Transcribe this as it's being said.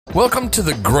Welcome to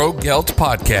the Grow Gelt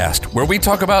podcast, where we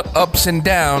talk about ups and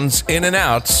downs, in and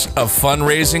outs of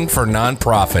fundraising for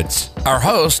nonprofits. Our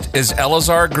host is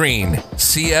Elazar Green,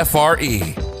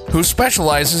 CFRE, who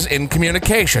specializes in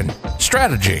communication,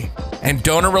 strategy, and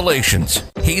donor relations.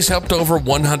 He's helped over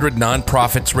 100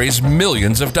 nonprofits raise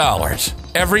millions of dollars.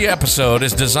 Every episode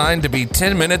is designed to be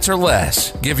 10 minutes or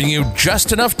less, giving you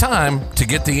just enough time to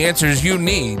get the answers you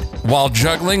need while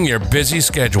juggling your busy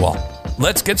schedule.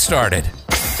 Let's get started.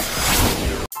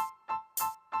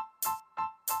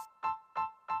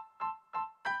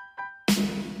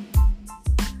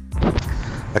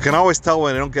 I can always tell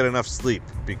when I don't get enough sleep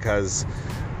because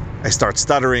I start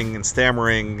stuttering and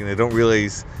stammering and I don't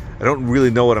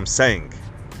really know what I'm saying.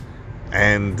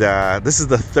 And this is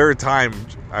the third time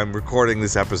I'm recording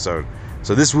this episode.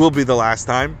 So this will be the last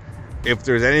time. If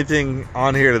there's anything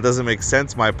on here that doesn't make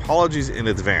sense, my apologies in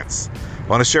advance. I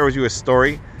want to share with you a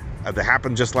story that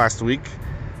happened just last week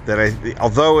that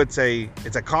although it's a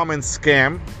common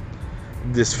scam,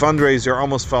 this fundraiser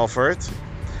almost fell for it.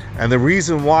 And the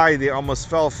reason why they almost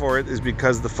fell for it is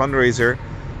because the fundraiser,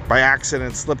 by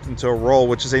accident, slipped into a role,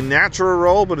 which is a natural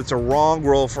role, but it's a wrong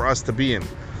role for us to be in.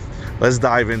 Let's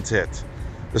dive into it.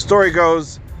 The story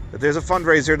goes that there's a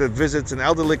fundraiser that visits an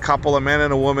elderly couple, a man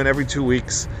and a woman, every 2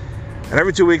 weeks. And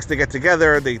every 2 weeks they get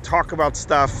together, they talk about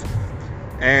stuff,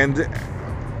 and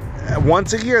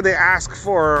once a year they ask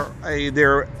for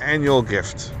their annual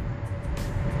gift.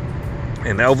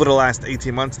 And over the last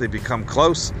 18 months they become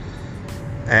close.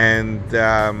 And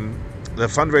the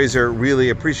fundraiser really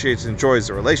appreciates and enjoys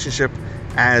the relationship,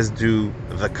 as do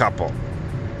the couple.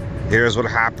 Here's what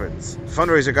happens. The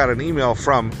fundraiser got an email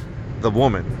from the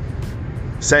woman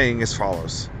saying as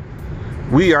follows: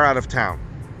 "We are out of town,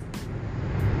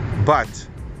 but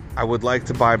I would like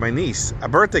to buy my niece a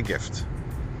birthday gift.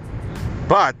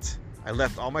 But I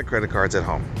left all my credit cards at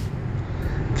home.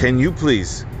 Can you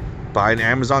please buy an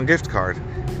Amazon gift card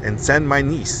and send my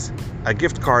niece a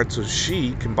gift card so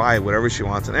she can buy whatever she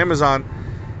wants on Amazon?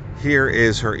 Here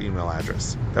is her email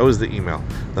address." That was the email.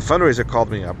 The fundraiser called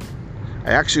me up.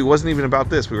 I actually wasn't even about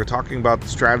this. We were talking about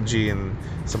strategy and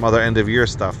some other end of year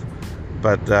stuff.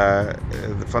 But the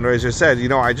fundraiser said,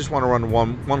 I just want to run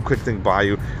one quick thing by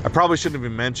you. I probably shouldn't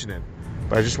even mention it,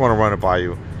 but I just want to run it by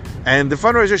you. And the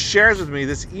fundraiser shares with me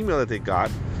this email that they got.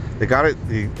 They got it,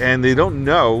 and they don't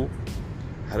know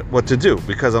what to do,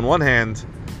 because on one hand,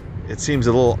 it seems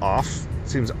a little off, it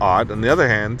seems odd. On the other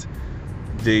hand,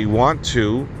 they don't want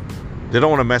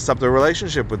to mess up their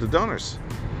relationship with the donors.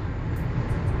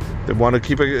 They want to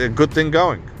keep a good thing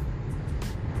going.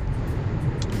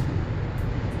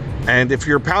 And if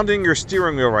you're pounding your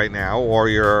steering wheel right now, or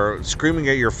you're screaming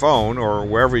at your phone, or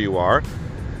wherever you are,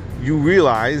 you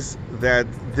realize that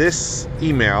this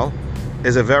email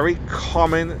is a very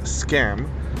common scam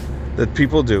that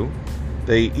people do.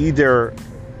 They either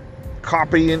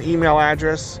copy an email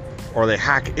address or they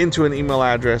hack into an email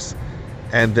address,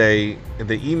 and they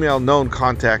email known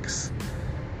contacts,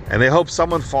 and they hope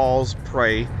someone falls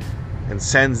prey and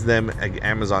sends them an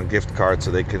Amazon gift card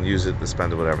so they can use it to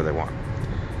spend whatever they want.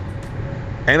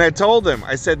 And I told them,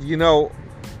 I said,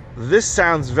 this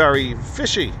sounds very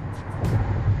fishy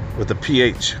with a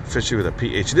PH, fishy with a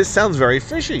PH. This sounds very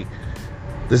fishy.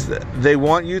 They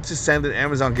want you to send an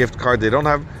Amazon gift card. They don't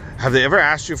have they ever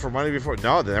asked you for money before?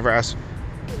 No, they never asked.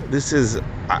 This is, it's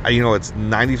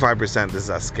 95%. This is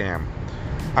a scam.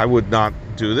 I would not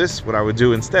do this. What I would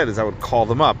do instead is I would call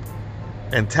them up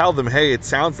and tell them, hey, it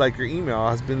sounds like your email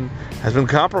has been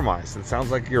compromised. It sounds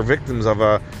like you're victims of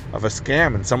a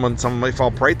scam, and someone might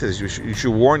fall prey to this. You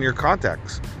should warn your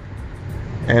contacts.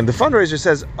 And the fundraiser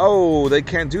says, oh, they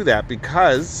can't do that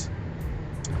because,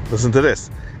 listen to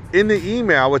this. In the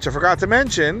email, which I forgot to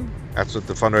mention, that's what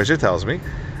the fundraiser tells me,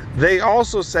 they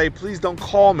also say, please don't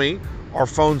call me. Our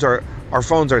phones are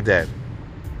dead.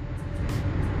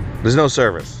 There's no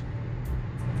service.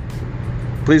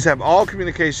 Please have all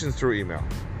communications through email,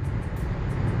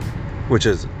 which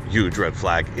is a huge red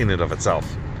flag in and of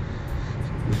itself.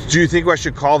 Do you think I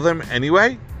should call them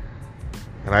anyway?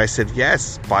 And I said,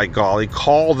 yes, by golly,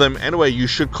 call them anyway. You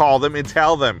should call them and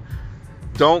tell them.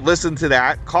 Don't listen to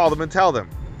that. Call them and tell them.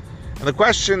 And the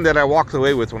question that I walked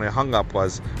away with when I hung up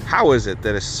was, how is it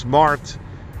that a smart,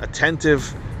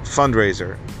 attentive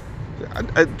fundraiser,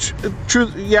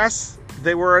 yes,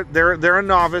 they're a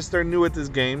novice, they're new at this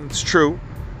game, it's true,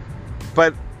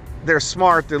 but they're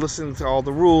smart, they're listening to all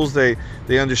the rules, they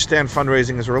understand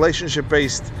fundraising is relationship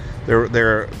based,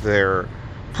 they're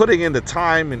putting in the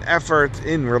time and effort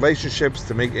in relationships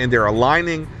to make, and they're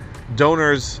aligning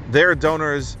their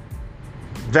donors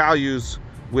values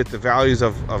with the values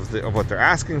of what they're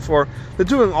asking for. They're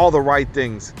doing all the right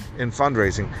things in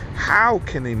fundraising. How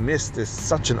can they miss this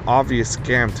such an obvious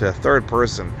scam to a third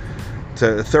person,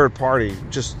 to a third party?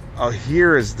 Just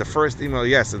here is the first email,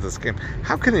 yes, it's a scam.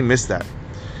 How can they miss that?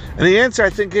 And the answer, I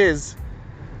think, is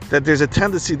that there's a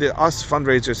tendency that us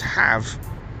fundraisers have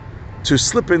to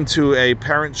slip into a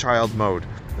parent-child mode.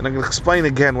 And I'm going to explain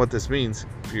again what this means.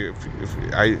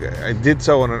 I did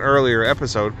so in an earlier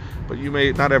episode, but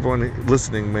not everyone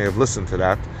listening may have listened to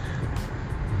that.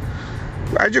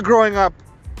 As you're growing up,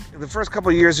 the first couple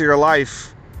of years of your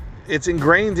life, it's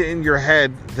ingrained in your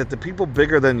head that the people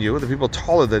bigger than you, the people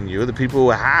taller than you, the people who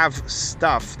have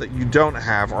stuff that you don't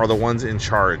have are the ones in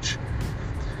charge.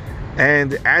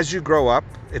 And as you grow up,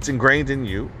 it's ingrained in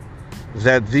you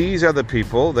that these are the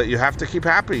people that you have to keep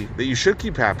happy, that you should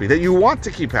keep happy, that you want to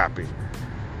keep happy.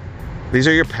 These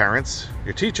are your parents,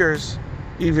 your teachers,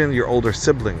 even your older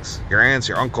siblings, your aunts,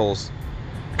 your uncles,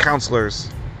 counselors,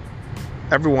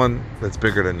 everyone that's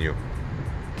bigger than you.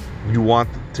 You want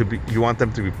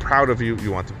them to be proud of you,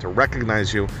 you want them to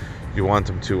recognize you, you want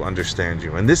them to understand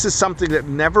you. And this is something that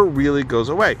never really goes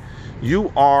away.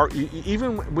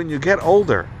 Even when you get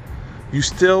older, you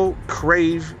still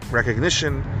crave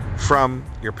recognition from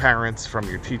your parents, from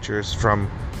your teachers, from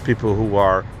people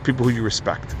who you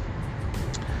respect.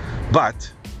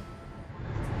 But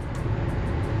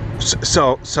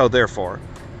so therefore,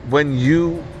 when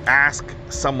you ask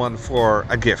someone for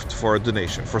a gift, for a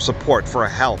donation, for support, for a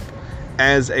help,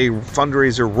 as a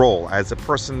fundraiser role, as a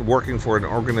person working for an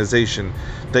organization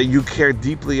that you care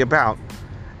deeply about,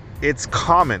 it's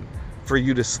common for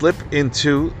you to slip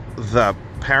into the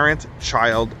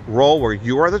parent-child role where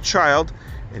you are the child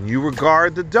and you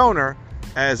regard the donor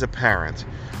as a parent.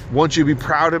 Won't you be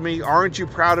proud of me? Aren't you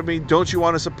proud of me? Don't you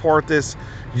want to support this?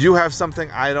 You have something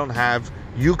I don't have.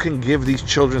 You can give these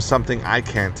children something I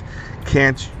can't.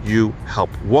 Can't you help?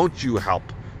 Won't you help?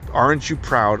 Aren't you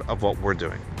proud of what we're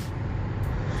doing?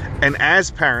 And as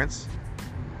parents,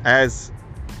 and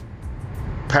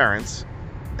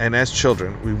as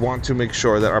children, we want to make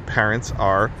sure that our parents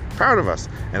are proud of us.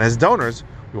 And as donors,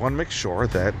 we want to make sure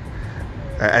that,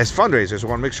 as fundraisers, we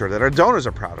want to make sure that our donors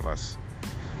are proud of us.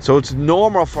 So it's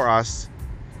normal for us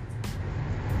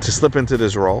to slip into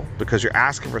this role because you're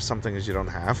asking for something that you don't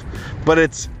have. But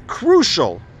it's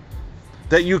crucial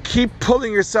that you keep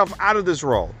pulling yourself out of this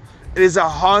role. It is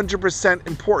 100%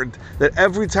 important that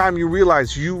every time you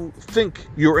realize you think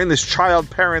you're in this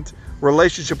child-parent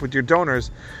relationship with your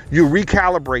donors, you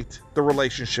recalibrate the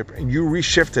relationship and you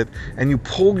reshift it and you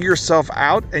pull yourself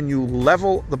out and you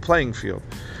level the playing field.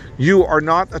 You are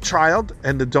not a child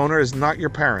and the donor is not your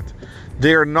parent.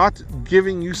 They are not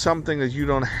giving you something that you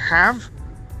don't have.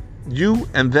 You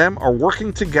and them are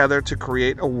working together to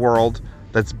create a world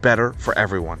that's better for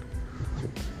everyone.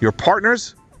 Your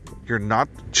partners, you're not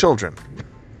children.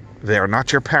 They are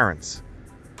not your parents.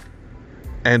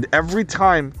 And every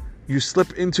time you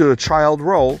slip into a child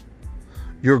role,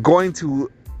 you're going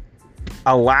to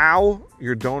allow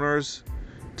your donors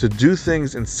to do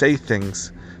things and say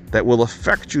things that will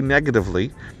affect you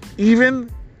negatively, even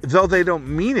though they don't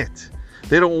mean it.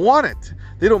 They don't want it.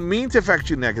 They don't mean to affect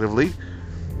you negatively,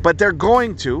 but they're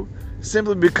going to,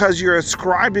 simply because you're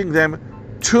ascribing them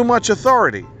too much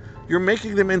authority. You're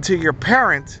making them into your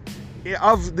parent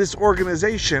of this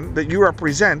organization that you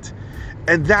represent,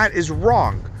 and that is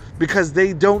wrong because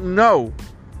they don't know.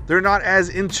 They're not as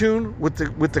in tune with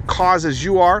the cause as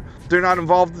you are. They're not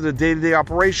involved in the day-to-day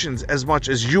operations as much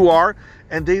as you are,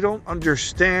 and they don't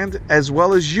understand as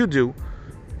well as you do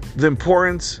the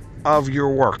importance of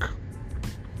your work.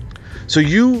 So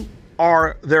you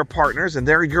are their partners and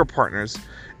they're your partners,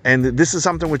 and this is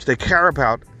something which they care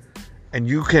about, and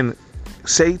you can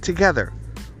say together,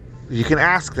 you can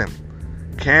ask them,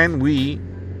 can we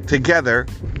together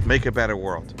make a better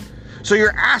world? So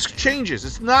your ask changes.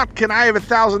 It's not, can I have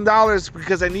 $1,000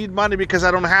 because I need money because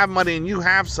I don't have money and you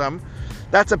have some.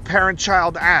 That's a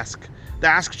parent-child ask. The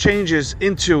ask changes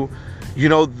into,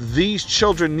 these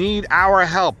children need our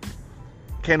help.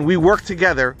 Can we work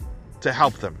together to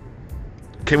help them?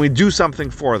 Can we do something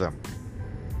for them?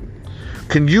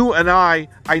 Can you and I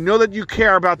know that you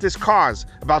care about this cause,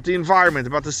 about the environment,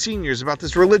 about the seniors, about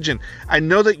this religion. I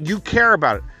know that you care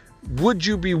about it. Would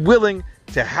you be willing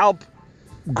to help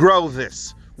grow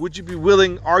this? Would you be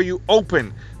willing, are you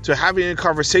open to having a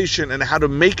conversation and how to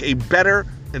make a better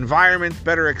environment,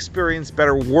 better experience,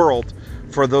 better world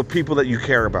for the people that you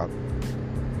care about?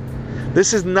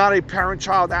 This is not a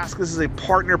parent-child ask. This is a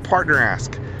partner-partner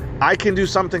ask. I can do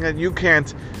something that you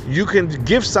can't. You can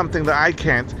give something that I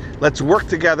can't. Let's work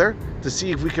together to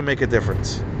see if we can make a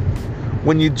difference.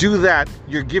 When you do that,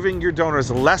 you're giving your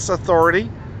donors less authority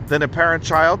than a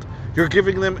parent-child, you're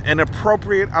giving them an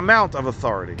appropriate amount of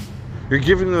authority. You're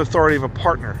giving them the authority of a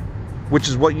partner, which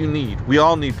is what you need. We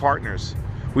all need partners.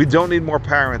 We don't need more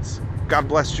parents. God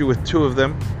blessed you with 2 of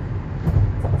them.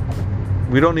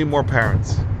 We don't need more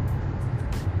parents.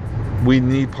 We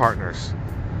need partners.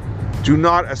 Do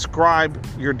not ascribe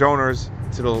your donors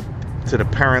to the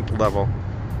parent level.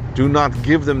 Do not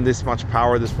give them this much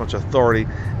power, this much authority,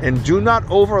 and do not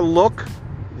overlook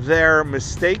their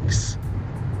mistakes,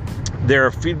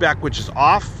 their feedback which is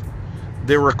off,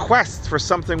 their requests for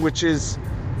something which is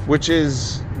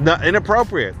not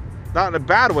inappropriate. Not in a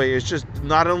bad way, it's just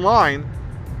not in line,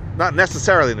 not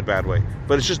necessarily in a bad way,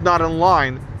 but it's just not in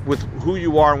line with who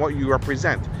you are and what you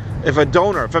represent. If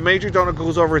a major donor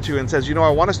goes over to you and says, I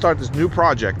want to start this new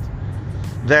project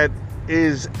that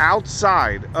is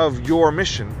outside of your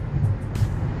mission,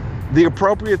 the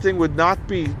appropriate thing would not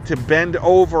be to bend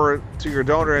over to your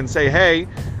donor and say, hey,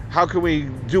 how can we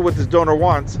do what this donor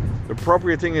wants? The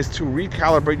appropriate thing is to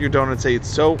recalibrate your donor and say,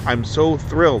 I'm so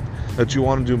thrilled that you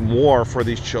want to do more for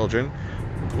these children.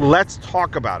 Let's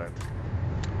talk about it.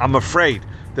 I'm afraid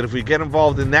that if we get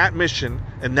involved in that mission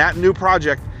and that new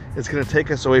project, it's going to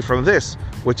take us away from this,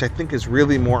 which I think is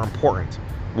really more important.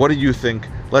 What do you think?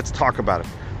 Let's talk about it.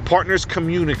 Partners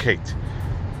communicate.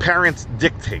 Parents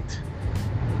dictate.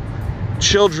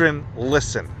 Children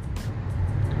listen.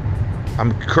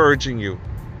 I'm encouraging you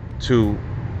to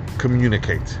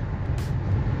communicate.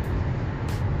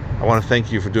 I want to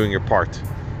thank you for doing your part,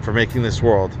 for making this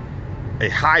world a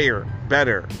higher,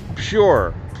 better,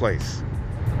 pure place.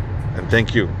 And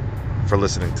thank you for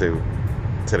listening to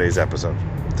today's episode.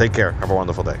 Take care. Have a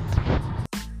wonderful day.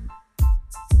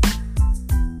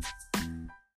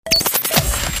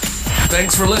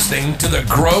 Thanks for listening to the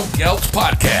Grow Gelt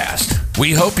podcast.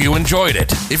 We hope you enjoyed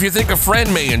it. If you think a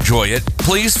friend may enjoy it,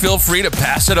 please feel free to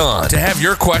pass it on. To have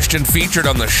your question featured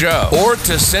on the show or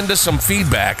to send us some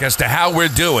feedback as to how we're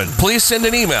doing, please send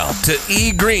an email to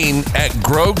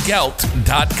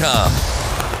egreen@growgelt.com.